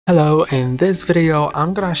Hello, in this video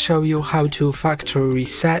I'm gonna show you how to factory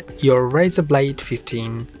reset your RAZER Blade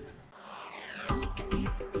 15.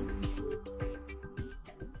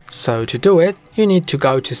 So to do it, you need to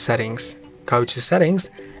go to settings,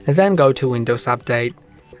 and then go to Windows Update,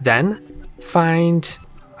 then find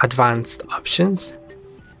Advanced Options,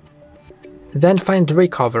 then find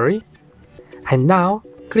Recovery, and now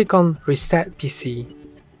click on Reset PC.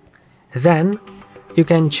 Then you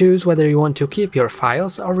can choose whether you want to keep your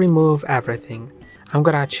files or remove everything. I'm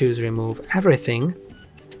gonna choose remove everything.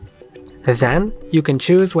 Then you can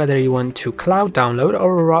choose whether you want to cloud download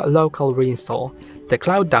or local reinstall. The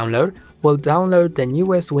cloud download will download the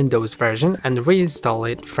newest Windows version and reinstall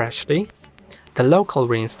it freshly. The local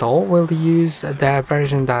reinstall will use the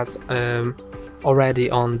version that's already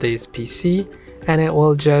on this PC, and it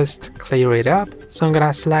will just clear it up. So I'm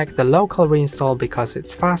gonna select the local reinstall because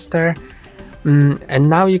it's faster. And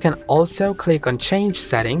now you can also click on change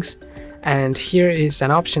settings, and here is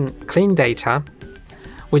an option clean data,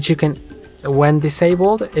 which you can, when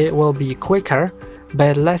disabled, it will be quicker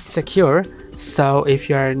but less secure. So if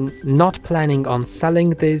you're not planning on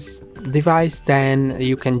selling this device, then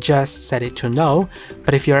you can just set it to no.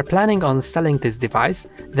 But if you're planning on selling this device,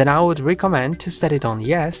 then I would recommend to set it on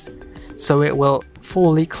yes, so it will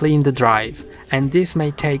fully clean the drive. And this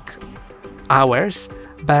may take hours,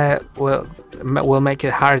 but will make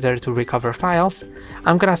it harder to recover files.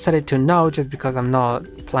 I'm gonna set it to no just because I'm not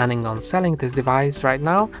planning on selling this device right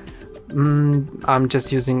now. I'm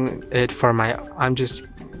just using it for I'm just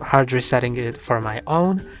hard resetting it for my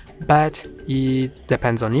own, but it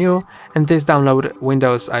depends on you. And this download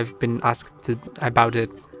Windows, I've been asked about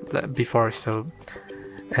it before, so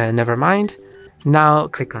never mind. Now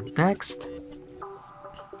click on next.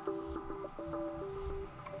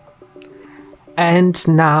 And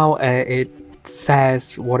now it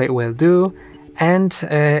says what it will do, and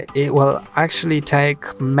it will actually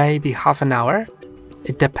take maybe half an hour.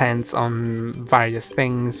 It depends on various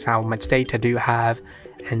things, how much data do you have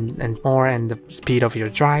and more, and the speed of your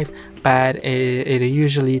drive, but it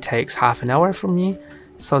usually takes half an hour for me.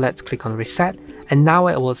 So let's click on reset, and now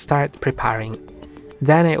it will start preparing.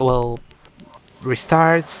 Then it will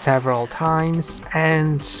restart several times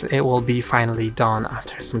and it will be finally done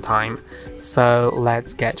after some time. So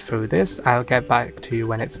let's get through this. I'll get back to you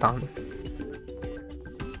when it's done.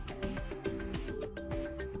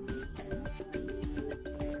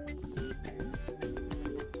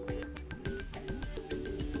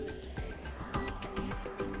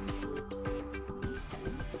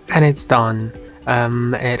 And it's done.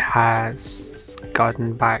 It has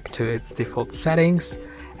gotten back to its default settings,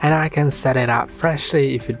 and I can set it up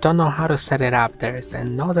freshly. If you don't know how to set it up, there's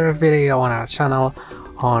another video on our channel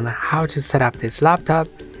on how to set up this laptop,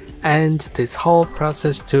 and this whole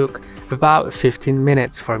process took about 15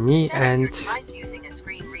 minutes for me. And using a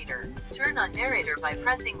screen reader. Turn on narrator by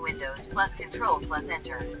pressing Windows plus Control plus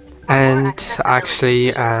Enter. And actually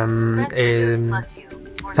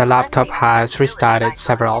the laptop has restarted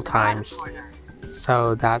several times.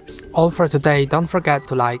 So that's all for today. Don't forget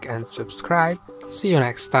to like and subscribe. See you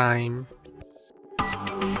next time.